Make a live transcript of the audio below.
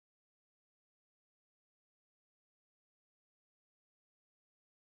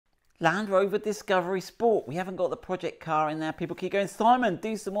Land Rover Discovery Sport. We haven't got the project car in there. People keep going, Simon,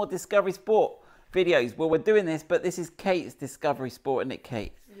 do some more Discovery Sport videos. Well, we're doing this, but this is Kate's Discovery Sport, isn't it,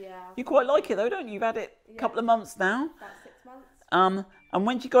 Kate? Yeah. You quite like it though, don't you? You've had it a couple of months now. About 6 months. And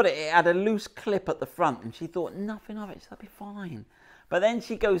when she got it, it had a loose clip at the front, and she thought nothing of it, so that'll be fine. But then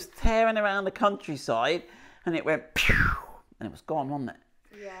she goes tearing around the countryside, and it went pew, and it was gone, wasn't it?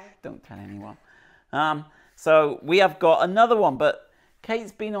 Yeah. Don't tell anyone. So we have got another one, but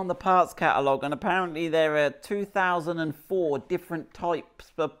Kate's been on the parts catalogue, and apparently there are 2004 different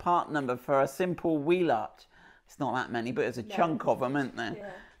types of part number for a simple wheel arch. It's not that many, but there's a chunk of them, isn't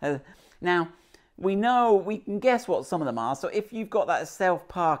there? Yeah. Now, we know, we can guess what some of them are. So if you've got that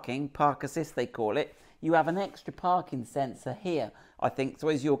self-parking, park assist they call it, you have an extra parking sensor here, I think. So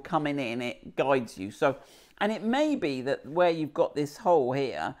as you're coming in, it guides you. So, and it may be that where you've got this hole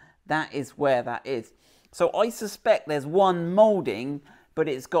here, that is where that is. So I suspect there's one moulding, but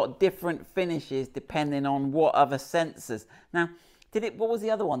it's got different finishes depending on what other sensors. Now, what was the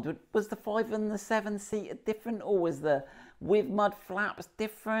other one? Was the 5 and the 7 seater different, or was the with mud flaps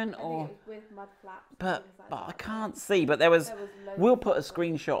different? Or I think it was with mud flaps. But I can't see. But there was we'll put a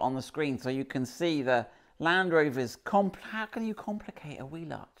screenshot on the screen so you can see the Land Rover's how can you complicate a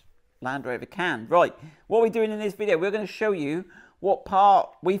wheel arch? Land Rover can. Right. What are we doing in this video? We're going to show you what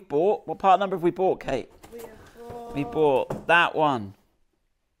part we've bought. What part number have we bought, Kate? We bought that one.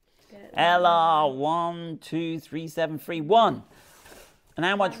 LR123731. And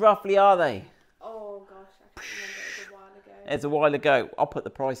how much roughly are they? Oh gosh, I can't remember. It was a while ago. It's a while ago. I'll put the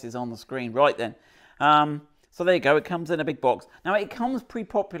prices on the screen right then. So there you go. It comes in a big box. Now it comes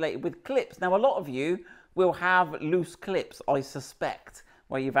pre-populated with clips. Now a lot of you will have loose clips, I suspect,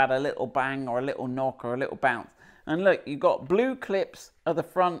 where you've had a little bang or a little knock or a little bounce. And look, you've got blue clips at the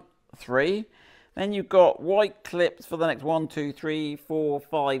front 3. Then you've got white clips for the next 1, 2, 3, 4,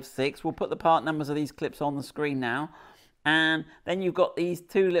 5, 6. We'll put the part numbers of these clips on the screen now. And then you've got these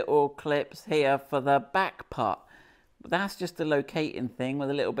 2 little clips here for the back part. That's just a locating thing with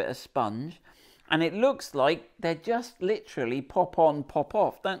a little bit of sponge. And it looks like they're just literally pop on, pop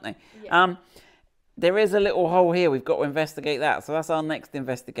off, don't they? Yeah. There is a little hole here. We've got to investigate that. So that's our next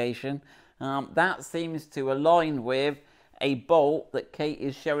investigation. That seems to align with a bolt that Kate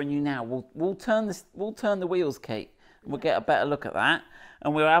is showing you now. We'll turn the wheels, Kate. We'll get a better look at that,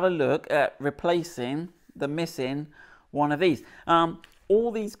 and we'll have a look at replacing the missing one of these.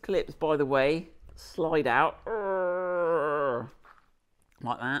 All these clips, by the way, slide out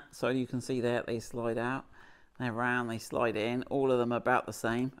like that. So you can see there, they slide out. They're round, they slide in. All of them are about the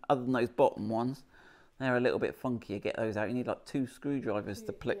same, other than those bottom ones. They're a little bit funkier. Get those out. You need like 2 screwdrivers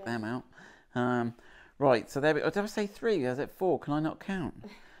to plick them out. Right, so there we go. Did I say 3? Is it 4? Can I not count?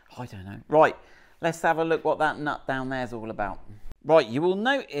 I don't know. Right, let's have a look what that nut down there is all about. Right, you will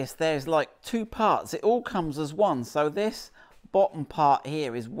notice there's like 2 parts. It all comes as one. So this bottom part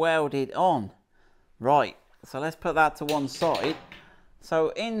here is welded on. Right, so let's put that to one side.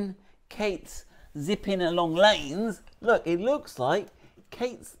 So in Kate's zipping along lanes, look, it looks like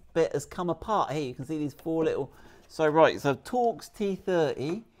Kate's bit has come apart. Here you can see these 4 little. So right, so Torx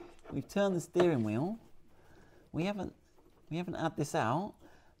T30. We've turned the steering wheel. We haven't had this out.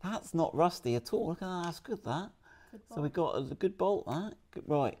 That's not rusty at all. Look at that, that's good, that. So we've got a good bolt, that. Good,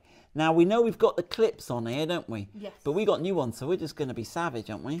 right. Now we know we've got the clips on here, don't we? Yes. But we got new ones, so we're just going to be savage,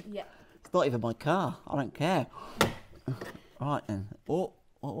 aren't we? Yeah. It's not even my car. I don't care. Right then. Oh,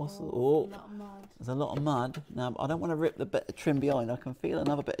 what's the, oh. A lot of mud. There's a lot of mud. Now I don't want to rip the bit of trim behind. I can feel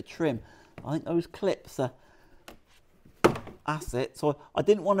another bit of trim. I think those clips are. That's it. So I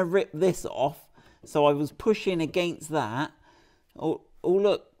didn't want to rip this off, so I was pushing against that. Oh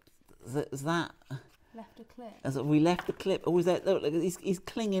look, is that? Left a clip. As we left the clip. Oh, is that? Look, he's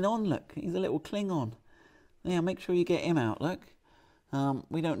clinging on. Look, he's a little cling on. Yeah, make sure you get him out. Look,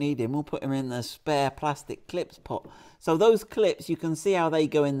 we don't need him. We'll put him in the spare plastic clips pot. So those clips, you can see how they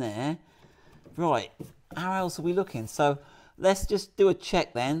go in there. Right. How else are we looking? So let's just do a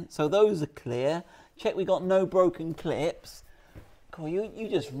check then. So those are clear. Check we got no broken clips. God, you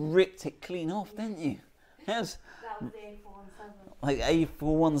just ripped it clean off, didn't you? That was the A417. Like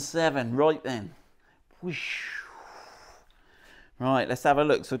A417, right then. Whoosh. Right, let's have a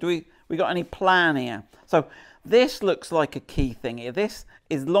look. So we got any plan here? So this looks like a key thing here. This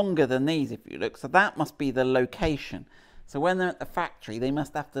is longer than these if you look. So that must be the location. So when they're at the factory, they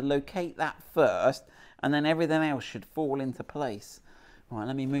must have to locate that first, and then everything else should fall into place. Right,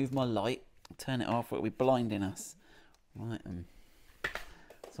 let me move my light. Turn it off, it'll be blinding us. Right then.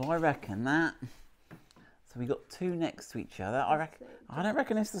 So I reckon that. So we got 2 next to each other. I don't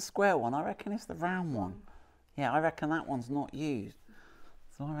reckon it's the square one. I reckon it's the round one. Yeah, I reckon that one's not used.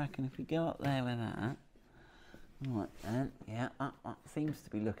 So I reckon if we go up there with that, right then, yeah, that seems to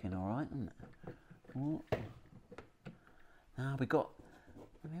be looking all right, doesn't it? Oh. Now we haven't got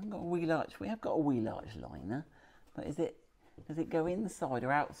a wheel arch. We have got a wheel arch liner, but does it go inside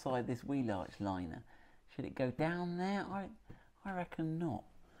or outside this wheel arch liner? Should it go down there? I reckon not.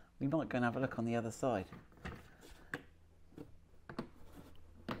 We might go and have a look on the other side.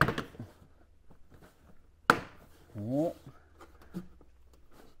 Oh.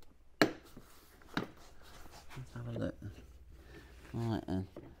 Let's have a look. Right then.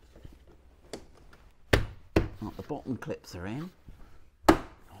 Oh, the bottom clips are in. Oh,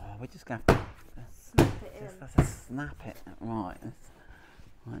 we're just going to have to Snap it in. just have to snap it. Right.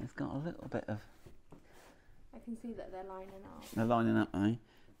 It's got a little bit of... I can see that they're lining up. They're lining up, eh?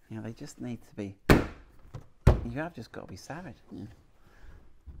 Yeah, they just need to be... You have just got to be savage. Yeah.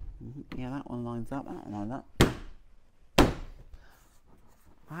 Yeah, that one lines up, that one lines up.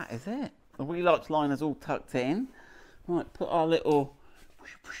 That is it. The wheel arch liner's all tucked in. Right, put our little...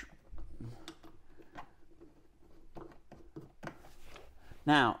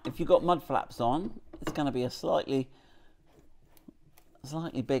 Now, if you've got mud flaps on, it's going to be a slightly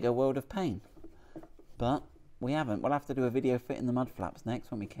bigger world of pain. But we haven't. We'll have to do a video fitting the mud flaps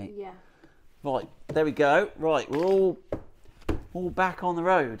next, won't we, Kate? Yeah. Right, there we go. Right, we're all back on the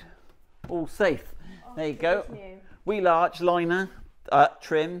road. All safe. Oh, There you go. new. Wheel arch, liner,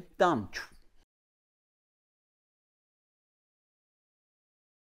 trim, done.